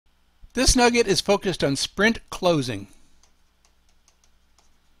This nugget is focused on sprint closing.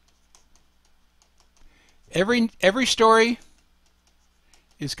 Every story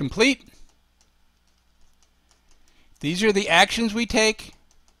is complete. These are the actions we take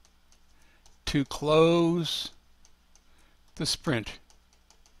to close the sprint.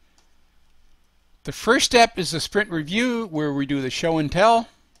 The first step is the sprint review, where we do the show and tell,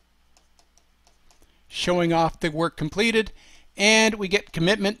 showing off the work completed, and we get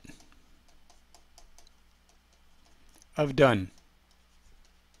commitment of done.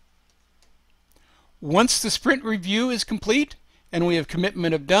 Once the sprint review is complete and we have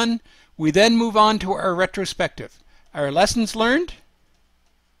commitment of done, we then move on to our retrospective, our lessons learned,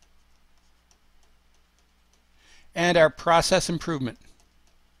 and our process improvement.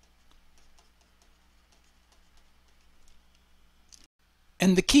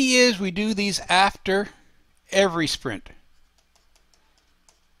 And the key is we do these after every sprint.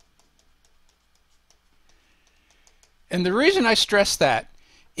 And the reason I stress that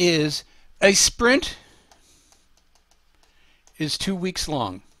is a sprint is 2 weeks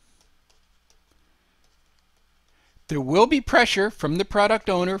long. There will be pressure from the product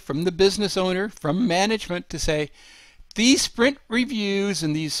owner, from the business owner, from management to say, these sprint reviews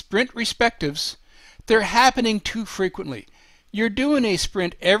and these sprint respectives, they're happening too frequently. You're doing a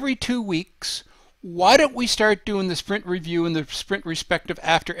sprint every 2 weeks. Why don't we start doing the sprint review and the sprint respective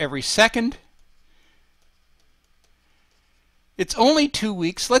after every second? It's only 2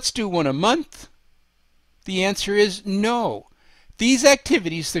 weeks. Let's do one a month. The answer is no. These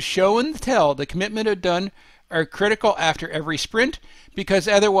activities, the show and the tell, the commitment of done, are critical after every sprint, because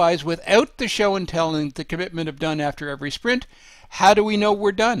otherwise, without the show and tell and the commitment of done after every sprint, how do we know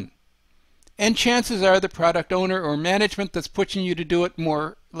we're done? And chances are the product owner or management that's pushing you to do it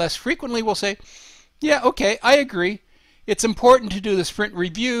less frequently will say, yeah, okay, I agree. It's important to do the sprint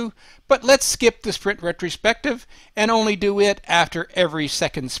review, but let's skip the sprint retrospective and only do it after every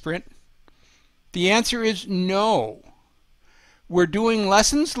second sprint. The answer is no. We're doing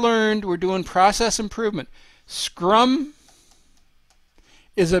lessons learned, we're doing process improvement. Scrum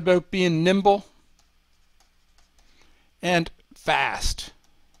is about being nimble and fast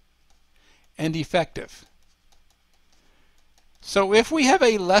and effective. So if we have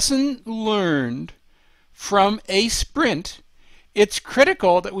a lesson learned from a sprint, it's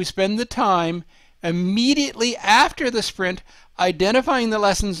critical that we spend the time immediately after the sprint identifying the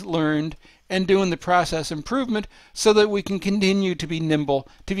lessons learned and doing the process improvement so that we can continue to be nimble,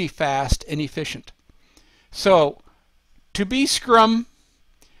 to be fast and efficient. So to be Scrum,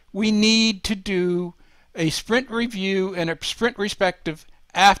 we need to do a sprint review and a sprint respective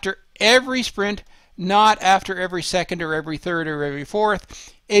after every sprint, not after every second or every third or every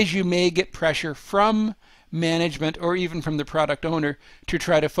fourth, as you may get pressure from management or even from the product owner to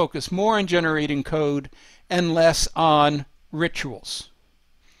try to focus more on generating code and less on rituals.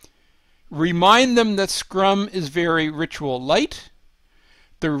 Remind them that Scrum is very ritual light.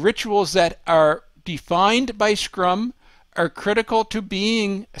 The rituals that are defined by Scrum are critical to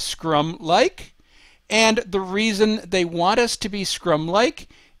being Scrum-like, and the reason they want us to be Scrum-like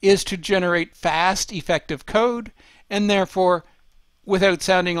is to generate fast, effective code, and therefore, without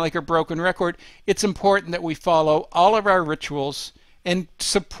sounding like a broken record, it's important that we follow all of our rituals and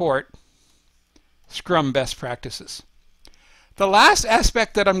support Scrum best practices. The last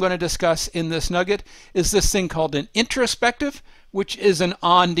aspect that I'm going to discuss in this nugget is this thing called an introspective, which is an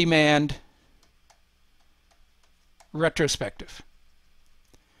on-demand retrospective.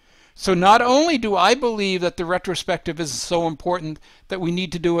 So not only do I believe that the retrospective is so important that we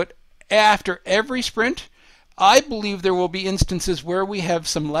need to do it after every sprint, I believe there will be instances where we have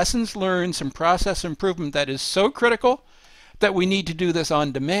some lessons learned, some process improvement that is so critical that we need to do this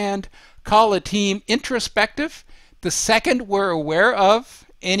on demand. Call a team introspective the second we're aware of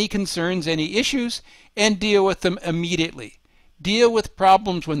any concerns, any issues, and deal with them immediately. Deal with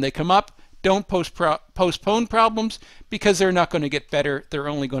problems when they come up. Don't postpone problems because they're not going to get better, they're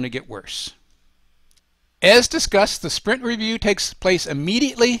only going to get worse. As discussed, the sprint review takes place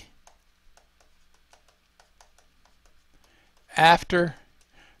immediately after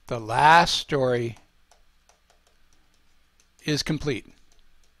the last story is complete.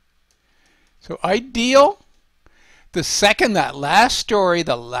 So ideal, the second that last story,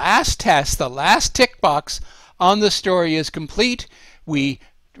 the last test, the last tick box on the story is complete, we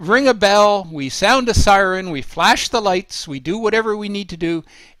ring a bell, we sound a siren, we flash the lights, we do whatever we need to do,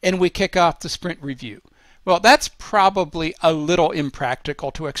 and we kick off the sprint review. Well, that's probably a little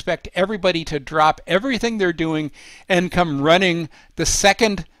impractical to expect everybody to drop everything they're doing and come running the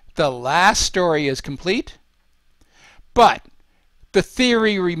second the last story is complete. But the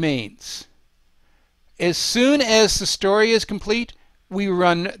theory remains. As soon as the story is complete, we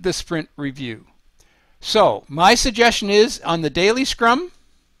run the sprint review. So my suggestion is on the daily Scrum,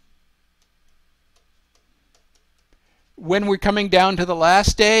 when we're coming down to the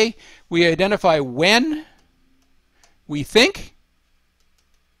last day, we identify when we think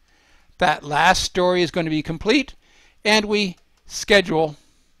that last story is going to be complete, and we schedule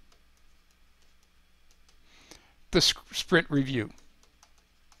the sprint review.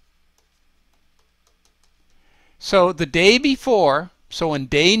 So the day before, so on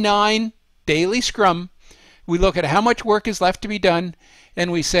day 9, daily Scrum, we look at how much work is left to be done,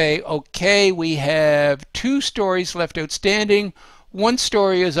 and we say, okay, we have 2 stories left outstanding. 1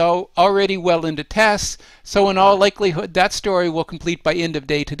 story is already well into tests, so in all likelihood that story will complete by end of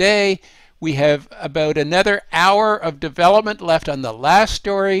day today. We have about another hour of development left on the last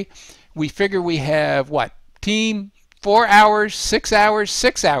story. We figure we have, what, team, 4 hours, 6 hours,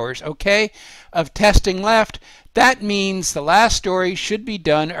 6 hours, okay, of testing left. That means the last story should be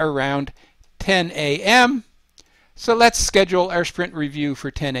done around 10 a.m. So let's schedule our sprint review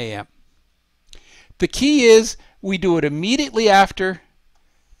for 10 a.m. The key is we do it immediately after,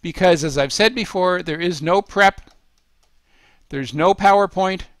 because as I've said before, there is no prep, there's no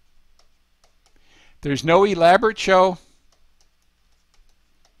PowerPoint, there's no elaborate show.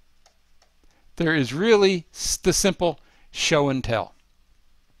 There is really the simple show and tell.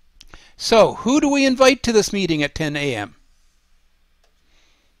 So who do we invite to this meeting at 10 a.m.?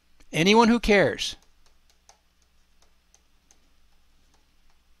 Anyone who cares.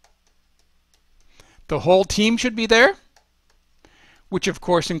 The whole team should be there, which of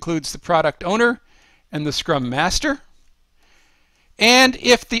course includes the product owner and the Scrum Master. And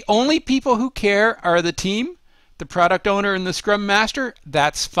if the only people who care are the team, the product owner and the Scrum Master,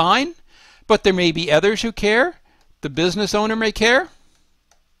 that's fine. But there may be others who care. The business owner may care.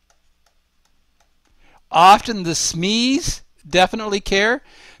 Often the SMEs definitely care.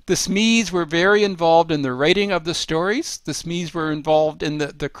 The SMEs were very involved in the writing of the stories. The SMEs were involved in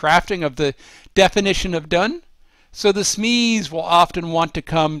the crafting of the definition of done. So the SMEs will often want to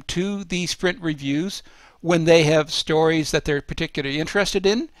come to the sprint reviews when they have stories that they're particularly interested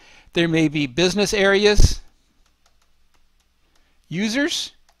in. There may be business areas,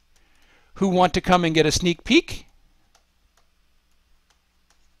 users who want to come and get a sneak peek.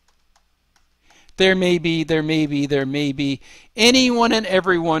 There may be anyone and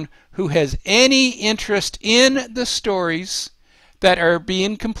everyone who has any interest in the stories that are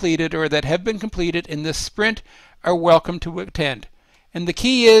being completed or that have been completed in this sprint are welcome to attend. And the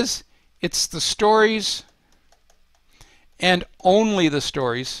key is, it's the stories and only the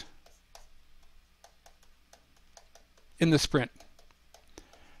stories in the sprint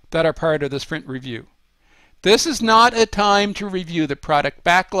that are part of the sprint review. This is not a time to review the product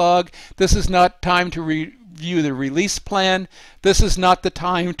backlog. This is not time to review the release plan. This is not the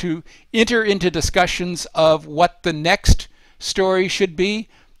time to enter into discussions of what the next story should be.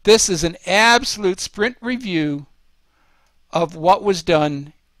 This is an absolute sprint review of what was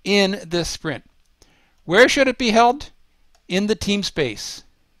done in this sprint. Where should it be held? In the team space.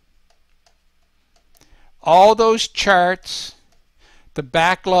 All those charts, the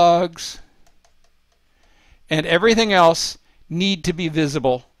backlogs, and everything else need to be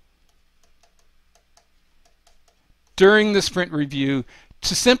visible during the sprint review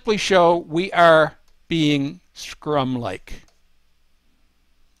to simply show we are being Scrum-like.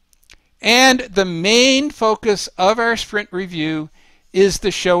 And the main focus of our sprint review is the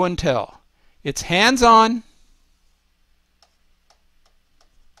show and tell. It's hands-on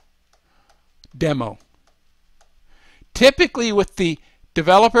demo. Typically with the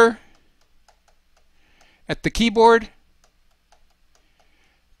developer at the keyboard,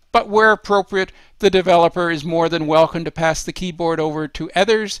 but where appropriate, the developer is more than welcome to pass the keyboard over to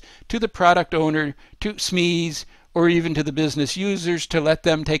others, to the product owner, to SMEs, or even to the business users to let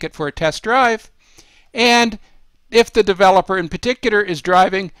them take it for a test drive. And if the developer in particular is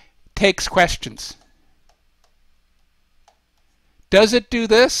driving, takes questions. Does it do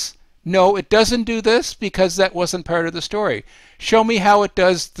this? No, it doesn't do this because that wasn't part of the story. Show me how it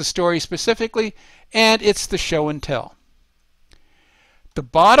does the story specifically, and it's the show and tell. The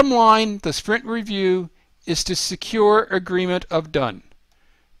bottom line, the sprint review, is to secure agreement of done.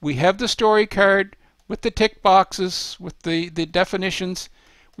 We have the story card with the tick boxes, with the definitions.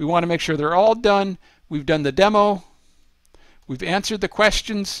 We want to make sure they're all done. We've done the demo. We've answered the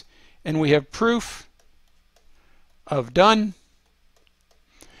questions, and we have proof of done.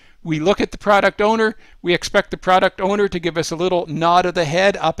 We look at the product owner. We expect the product owner to give us a little nod of the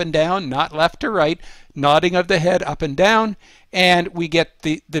head up and down, not left to right, nodding of the head up and down. And we get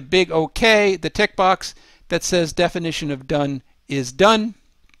the big OK, the tick box that says definition of done is done.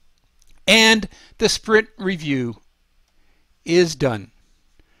 And the sprint review is done.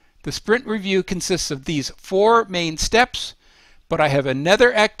 The sprint review consists of these 4 main steps, but I have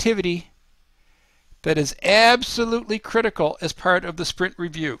another activity that is absolutely critical as part of the sprint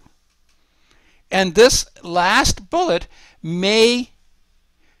review. And this last bullet may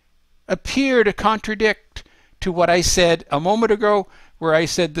appear to contradict to what I said a moment ago, where I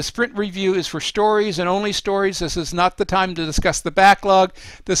said the sprint review is for stories and only stories. This is not the time to discuss the backlog.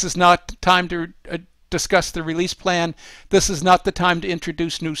 This is not the time to discuss the release plan. This is not the time to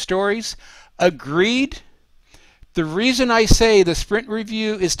introduce new stories. Agreed. The reason I say the sprint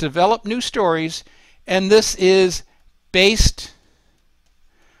review is to develop new stories, and this is based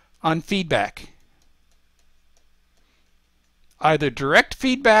on feedback. Either direct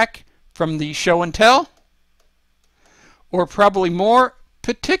feedback from the show and tell, or probably more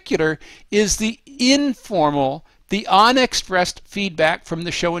particular is the informal, the unexpressed feedback from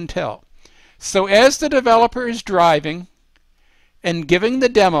the show and tell. So as the developer is driving and giving the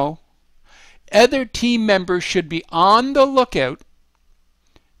demo, other team members should be on the lookout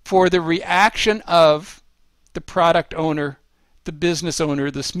for the reaction of the product owner, the business owner,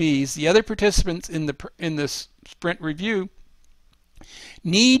 the SMEs, the other participants in this sprint review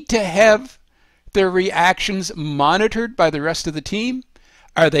need to have their reactions monitored by the rest of the team.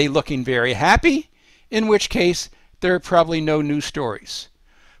 Are they looking very happy? In which case, there are probably no new stories.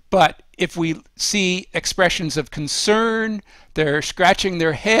 But if we see expressions of concern, they're scratching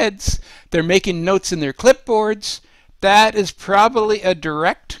their heads, they're making notes in their clipboards, that is probably a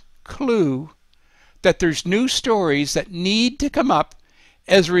direct clue that there's new stories that need to come up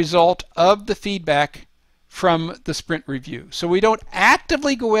as a result of the feedback from the sprint review. So we don't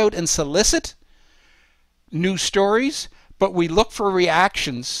actively go out and solicit new stories, but we look for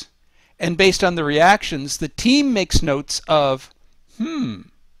reactions, and based on the reactions, the team makes notes of,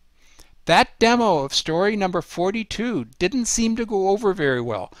 that demo of story number 42 didn't seem to go over very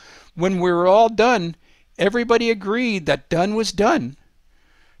well. When we were all done, everybody agreed that done was done,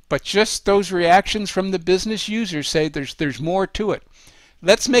 but just those reactions from the business users say there's more to it.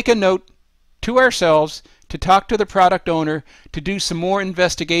 Let's make a note to ourselves to talk to the product owner, to do some more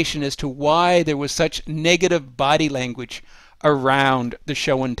investigation as to why there was such negative body language around the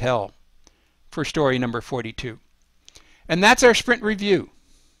show and tell for story number 42. And that's our sprint review.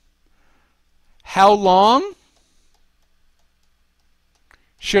 How long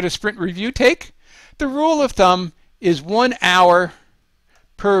should a sprint review take? The rule of thumb is 1 hour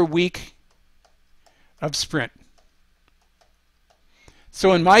per week of sprint.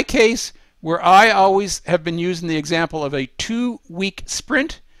 So in my case, where I always have been using the example of a 2-week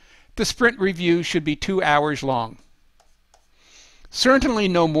sprint, the sprint review should be 2 hours long. Certainly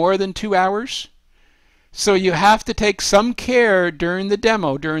no more than 2 hours. So you have to take some care during the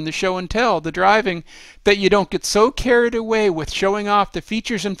demo, during the show and tell, the driving, that you don't get so carried away with showing off the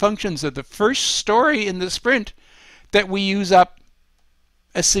features and functions of the first story in the sprint that we use up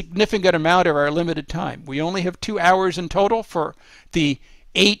a significant amount of our limited time. We only have 2 hours in total for the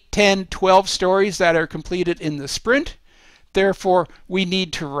 8, 10, 12 stories that are completed in the sprint. Therefore, we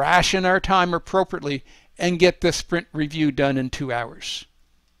need to ration our time appropriately and get the sprint review done in 2 hours.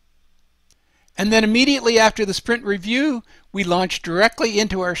 And then immediately after the sprint review, we launch directly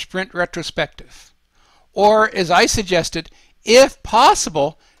into our sprint retrospective. Or, as I suggested, if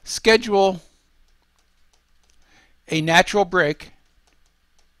possible, schedule a natural break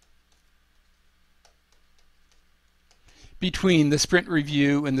between the sprint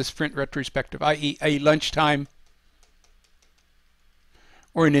review and the sprint retrospective, i.e. a lunchtime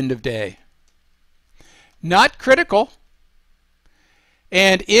or an end of day. Not critical.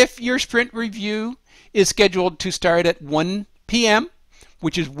 And if your sprint review is scheduled to start at 1 p.m.,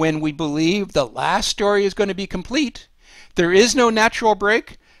 which is when we believe the last story is going to be complete, there is no natural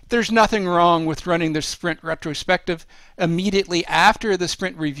break. There's nothing wrong with running the sprint retrospective immediately after the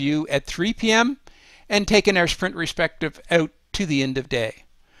sprint review at 3 p.m. and taking our sprint retrospective out to the end of day.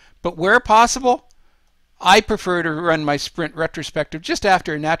 But where possible, I prefer to run my sprint retrospective just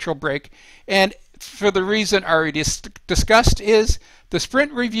after a natural break. And for the reason already discussed is the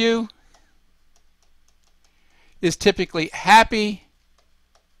sprint review is typically happy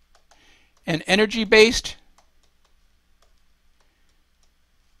and energy-based.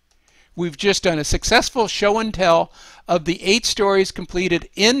 We've just done a successful show and tell of the 8 stories completed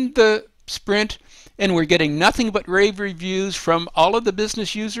in the sprint, and we're getting nothing but rave reviews from all of the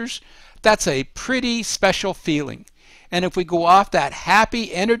business users, that's a pretty special feeling. And if we go off that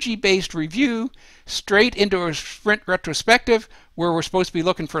happy, energy-based review straight into a sprint retrospective where we're supposed to be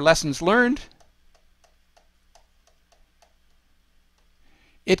looking for lessons learned,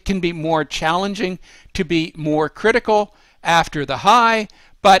 it can be more challenging to be more critical after the high,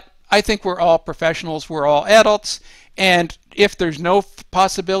 but I think we're all professionals, we're all adults, and if there's no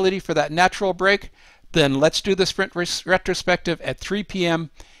possibility for that natural break, then let's do the sprint retrospective at 3 p.m.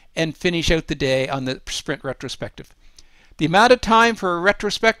 and finish out the day on the sprint retrospective. The amount of time for a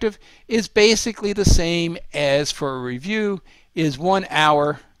retrospective is basically the same as for a review, is 1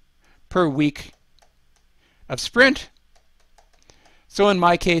 hour per week of sprint. So in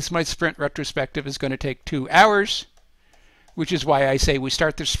my case, my sprint retrospective is going to take 2 hours, which is why I say we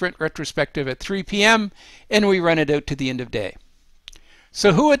start the sprint retrospective at 3 p.m. and we run it out to the end of day.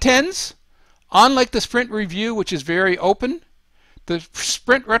 So who attends? Unlike the sprint review, which is very open, the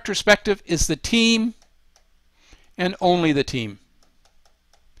sprint retrospective is the team and only the team.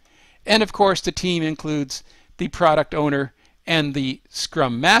 And of course, the team includes the product owner and the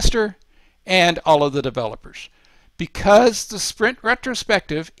Scrum Master and all of the developers. Because the sprint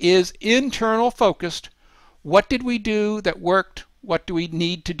retrospective is internal focused, what did we do that worked? What do we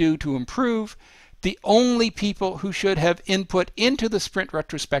need to do to improve? The only people who should have input into the sprint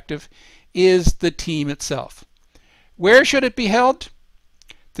retrospective is the team itself. Where should it be held?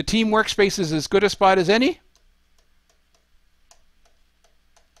 The team workspace is as good a spot as any.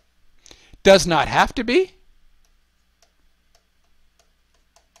 Does not have to be.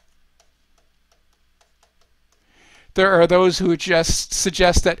 There are those who just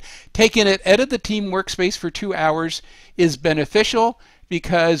suggest that taking it out of the team workspace for 2 hours is beneficial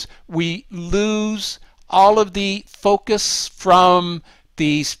because we lose all of the focus from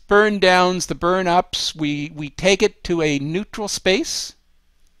the burn downs, the burn ups. We take it to a neutral space.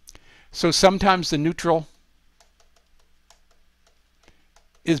 So sometimes the neutral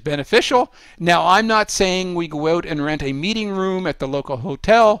is beneficial. Now, I'm not saying we go out and rent a meeting room at the local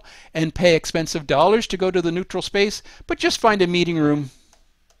hotel and pay expensive dollars to go to the neutral space, but just find a meeting room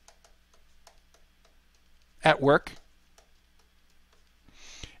at work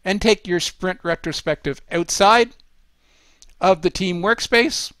and take your sprint retrospective outside of the team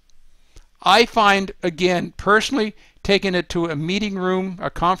workspace. I find, again, personally, taking it to a meeting room, a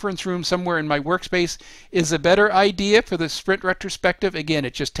conference room somewhere in my workspace is a better idea for the sprint retrospective. Again,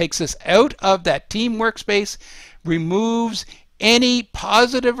 it just takes us out of that team workspace, removes any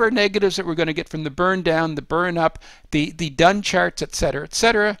positive or negatives that we're going to get from the burn down, the burn up, the done charts,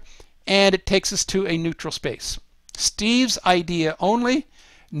 etc., and it takes us to a neutral space. Steve's idea only,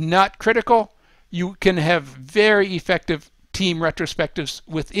 not critical. You can have very effective team retrospectives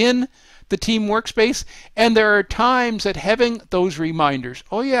within the team workspace, and there are times that having those reminders,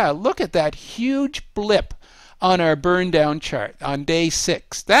 oh yeah, look at that huge blip on our burn down chart on day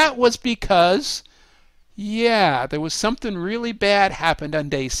 6. That was because, yeah, there was something really bad happened on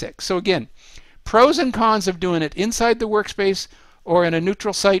day 6. So again, pros and cons of doing it inside the workspace or in a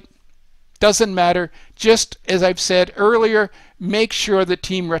neutral site doesn't matter. Just as I've said earlier, make sure the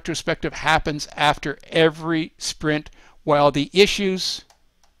team retrospective happens after every sprint while the issues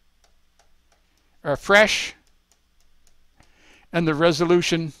are fresh and the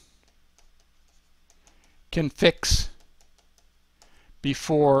resolution can fix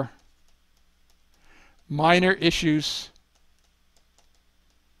before minor issues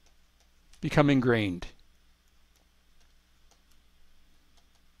become ingrained.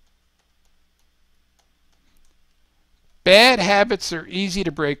 Bad habits are easy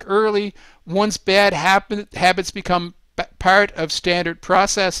to break early. Once bad habits become part of standard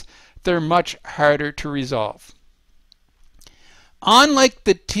process, they're much harder to resolve. Unlike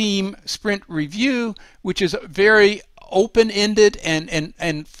the team sprint review, which is very open-ended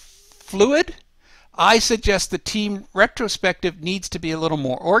and fluid, I suggest the team retrospective needs to be a little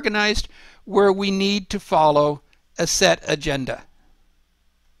more organized, where we need to follow a set agenda.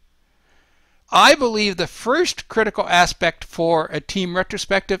 I believe the first critical aspect for a team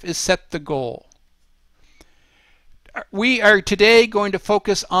retrospective is set the goal. We are today going to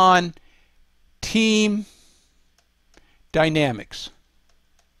focus on team dynamics.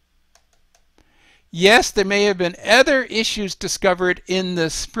 Yes, there may have been other issues discovered in the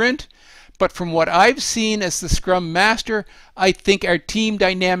sprint, but from what I've seen as the Scrum Master, I think our team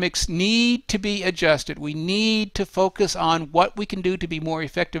dynamics need to be adjusted. We need to focus on what we can do to be more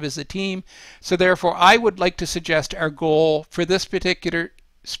effective as a team. So therefore, I would like to suggest our goal for this particular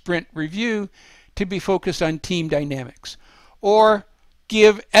sprint review to be focused on team dynamics. Or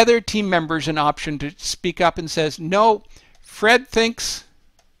give other team members an option to speak up and says, no, Fred thinks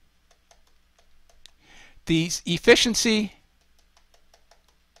the efficiency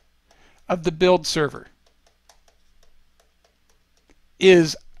of the build server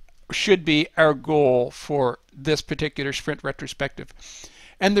should be our goal for this particular sprint retrospective.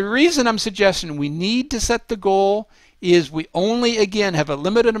 And the reason I'm suggesting we need to set the goal is we only, again, have a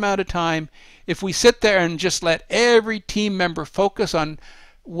limited amount of time. If we sit there and just let every team member focus on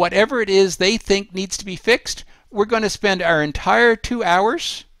whatever it is they think needs to be fixed, we're going to spend our entire 2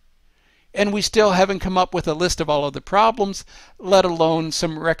 hours and we still haven't come up with a list of all of the problems, let alone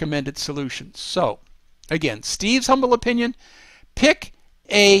some recommended solutions. So, again, Steve's humble opinion, pick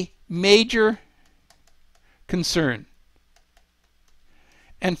a major concern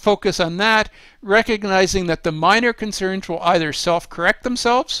and focus on that, recognizing that the minor concerns will either self-correct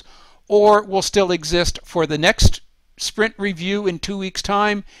themselves or will still exist for the next sprint review in 2 weeks'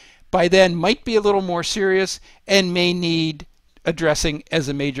 time. By then might be a little more serious and may need addressing as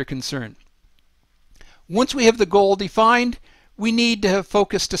a major concern. Once we have the goal defined, we need to have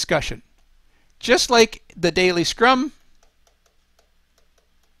focused discussion. Just like the daily Scrum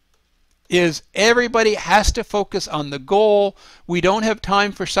is, everybody has to focus on the goal. We don't have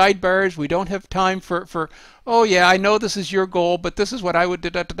time for sidebars. We don't have time for oh yeah, I know this is your goal, but this is what I would do.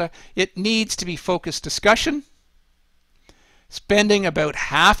 It needs to be focused discussion, spending about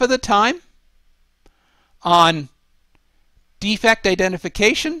half of the time on defect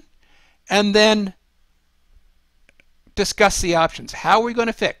identification, and then discuss the options. How are we going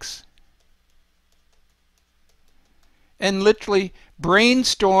to fix? And literally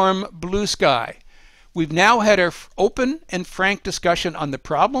brainstorm blue sky. We've now had our open and frank discussion on the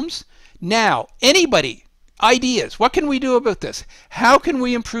problems. Now, anybody, ideas, what can we do about this? How can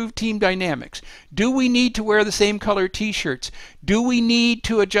we improve team dynamics? Do we need to wear the same color t-shirts? Do we need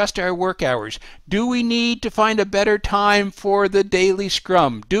to adjust our work hours? Do we need to find a better time for the daily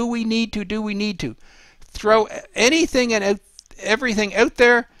Scrum? Do we need to? Throw anything and everything out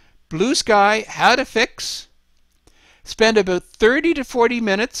there, blue sky, how to fix. Spend about 30 to 40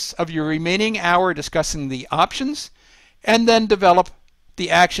 minutes of your remaining hour discussing the options, and then develop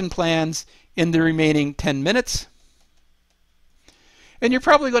the action plans in the remaining 10 minutes. And you're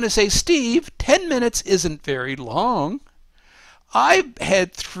probably going to say, Steve, 10 minutes isn't very long. I've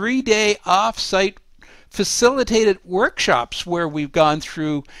had 3-day off-site facilitated workshops where we've gone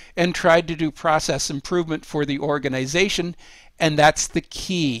through and tried to do process improvement for the organization, and that's the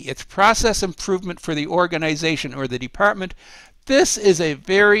key. It's process improvement for the organization or the department. This is a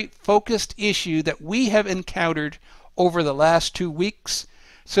very focused issue that we have encountered over the last 2 weeks.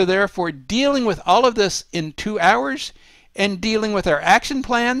 So therefore, dealing with all of this in 2 hours and dealing with our action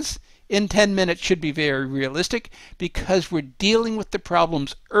plans in 10 minutes should be very realistic, because we're dealing with the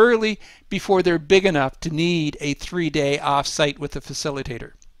problems early before they're big enough to need a 3-day off-site with a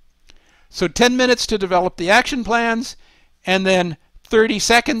facilitator. So 10 minutes to develop the action plans, and then 30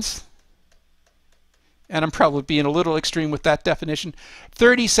 seconds, and I'm probably being a little extreme with that definition,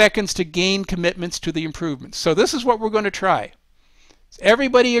 30 seconds to gain commitments to the improvements. So this is what we're going to try. Does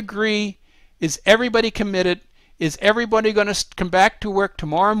everybody agree? Is everybody committed? Is everybody going to come back to work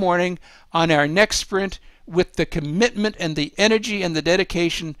tomorrow morning on our next sprint with the commitment and the energy and the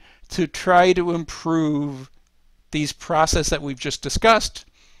dedication to try to improve these processes that we've just discussed?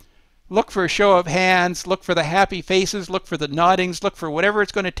 Look for a show of hands, look for the happy faces, look for the noddings, look for whatever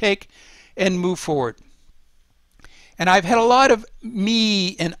it's going to take, and move forward. And I've had a lot of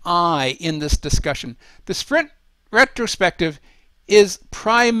me and I in this discussion. The sprint retrospective is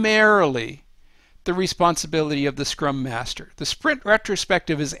primarily the responsibility of the Scrum Master. The sprint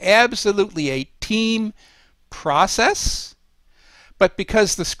retrospective is absolutely a team process, but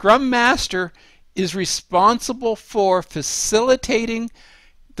because the Scrum Master is responsible for facilitating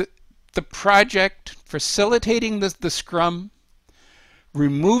the project, facilitating the Scrum,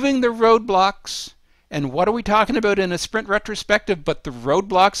 removing the roadblocks, and what are we talking about in a sprint retrospective but the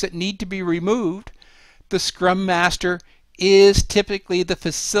roadblocks that need to be removed? The Scrum Master is typically the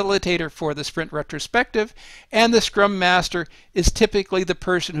facilitator for the sprint retrospective, and the Scrum Master is typically the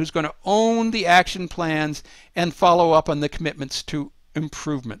person who's going to own the action plans and follow up on the commitments to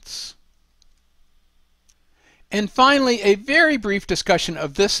improvements. And finally, a very brief discussion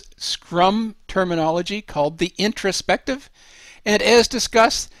of this Scrum terminology called the introspective. And as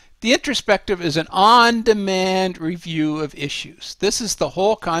discussed, the introspective is an on-demand review of issues. This is the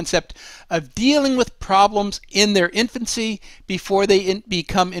whole concept of dealing with problems in their infancy before they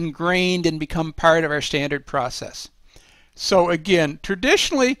become ingrained and become part of our standard process. So again,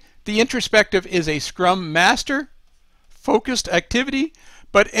 traditionally, the introspective is a Scrum Master focused activity,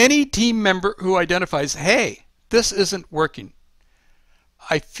 but any team member who identifies, hey, this isn't working.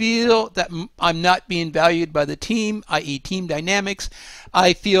 I feel that I'm not being valued by the team, i.e. team dynamics.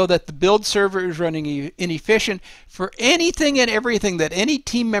 I feel that the build server is running inefficient. For anything and everything that any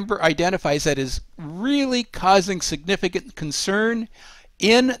team member identifies that is really causing significant concern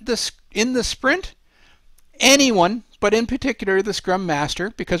in the sprint, anyone, but in particular the Scrum Master,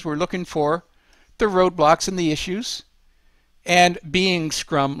 because we're looking for the roadblocks and the issues, and being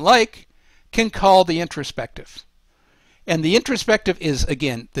Scrum-like, can call the introspective. And the introspective is,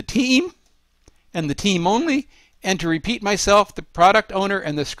 again, the team and the team only. And to repeat myself, the product owner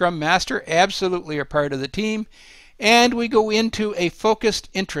and the Scrum Master absolutely are part of the team. And we go into a focused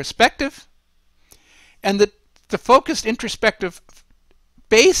introspective. And the focused introspective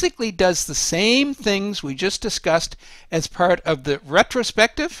basically does the same things we just discussed as part of the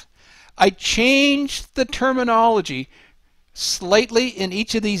retrospective. I changed the terminology slightly in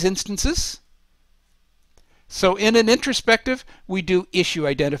each of these instances. So in an introspective, we do issue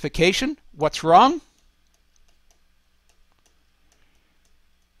identification. What's wrong?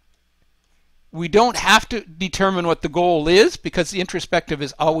 We don't have to determine what the goal is because the introspective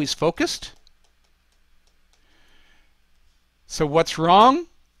is always focused. So what's wrong?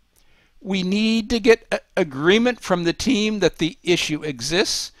 We need to get agreement from the team that the issue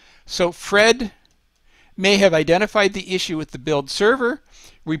exists. So Fred may have identified the issue with the build server.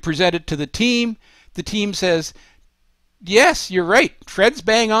 We present it to the team. The team says, yes, you're right. Fred's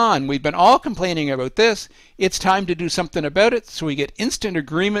bang on. We've been all complaining about this. It's time to do something about it. So we get instant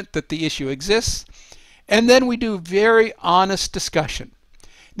agreement that the issue exists. And then we do very honest discussion.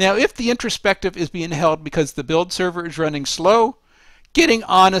 Now, if the introspective is being held because the build server is running slow, getting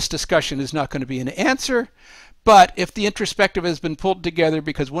honest discussion is not going to be an answer. But if the introspective has been pulled together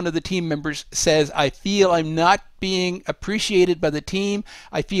because one of the team members says, I feel I'm not being appreciated by the team,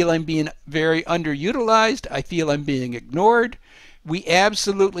 I feel I'm being very underutilized, I feel I'm being ignored, we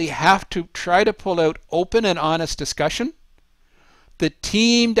absolutely have to try to pull out open and honest discussion. The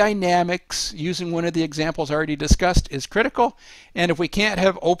team dynamics, using one of the examples already discussed, is critical. And if we can't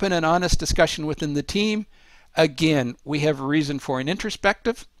have open and honest discussion within the team, again, we have a reason for an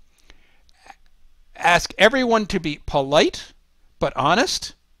introspective. Ask everyone to be polite but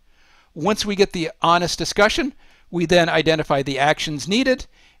honest. Once we get the honest discussion, we then identify the actions needed,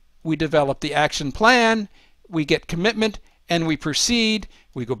 we develop the action plan, we get commitment, and we proceed.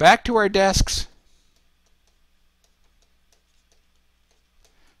 We go back to our desks,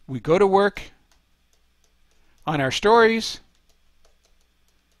 we go to work on our stories,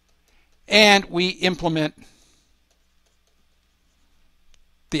 and we implement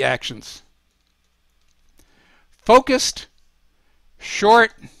the actions. Focused,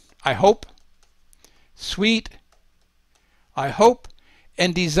 short, I hope, sweet, I hope,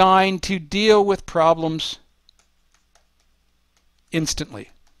 and designed to deal with problems instantly.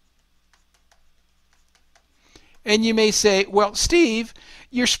 And you may say, well, Steve,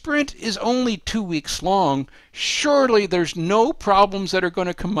 your sprint is only 2 weeks long. Surely there's no problems that are going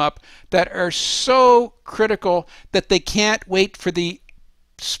to come up that are so critical that they can't wait for the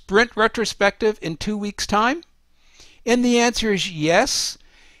sprint retrospective in 2 weeks' time? And the answer is yes.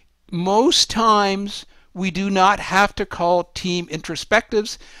 Most times we do not have to call team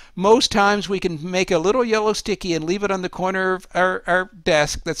introspectives. Most times we can make a little yellow sticky and leave it on the corner of our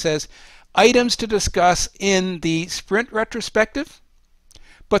desk that says items to discuss in the sprint retrospective.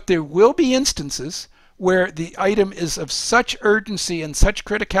 But there will be instances where the item is of such urgency and such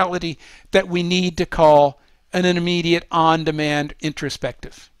criticality that we need to call an immediate on-demand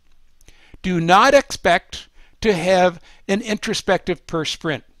introspective. Do not expect to have an introspective per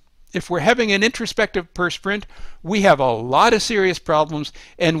sprint. If we're having an introspective per sprint, we have a lot of serious problems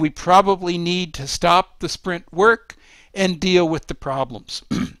and we probably need to stop the sprint work and deal with the problems.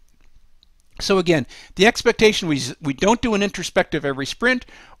 So again, the expectation we don't do an introspective every sprint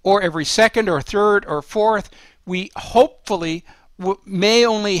or every second or third or fourth. We hopefully may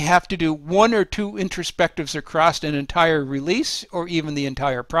only have to do 1 or 2 introspectives across an entire release or even the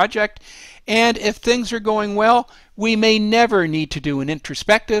entire project. And if things are going well, we may never need to do an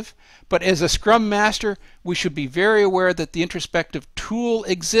introspective. But as a Scrum Master, we should be very aware that the introspective tool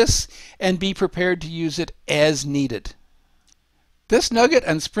exists and be prepared to use it as needed. This nugget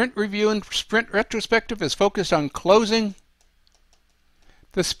on sprint review and sprint retrospective is focused on closing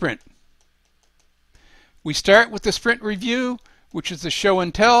the sprint. We start with the sprint review, which is the show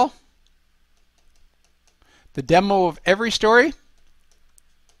and tell, the demo of every story,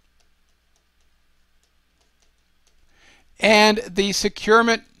 and the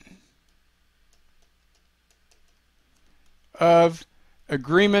securement of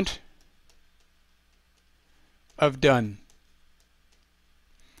agreement of done.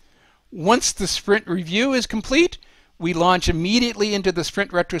 Once the sprint review is complete, we launch immediately into the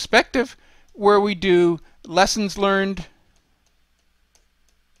sprint retrospective, where we do lessons learned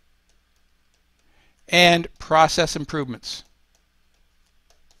and process improvements.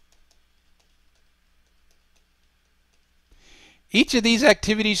 Each of these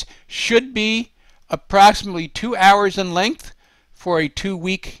activities should be approximately 2 hours in length for a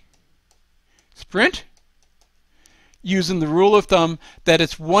 2-week sprint, using the rule of thumb that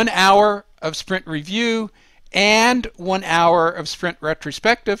it's 1 hour of sprint review and 1 hour of sprint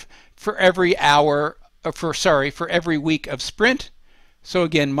retrospective for every for every week of sprint. So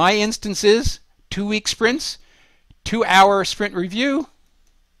again, my instance is 2-week sprints, 2-hour sprint review,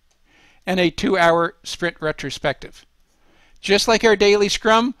 and a 2-hour sprint retrospective. Just like our daily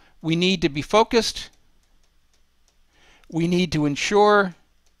Scrum, we need to be focused. We need to ensure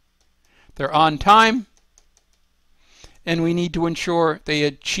they're on time, and we need to ensure they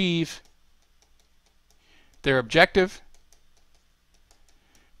achieve their objective,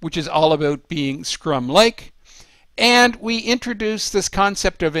 which is all about being Scrum-like. And we introduce this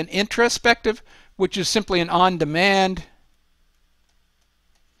concept of an introspective, which is simply an on-demand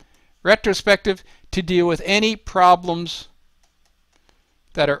retrospective to deal with any problems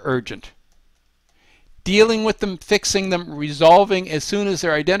that are urgent. Dealing with them, fixing them, resolving as soon as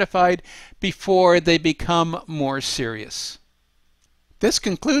they're identified before they become more serious. This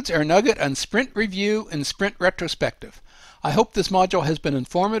concludes our nugget on sprint review and sprint retrospective. I hope this module has been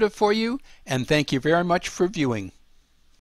informative for you, and thank you very much for viewing.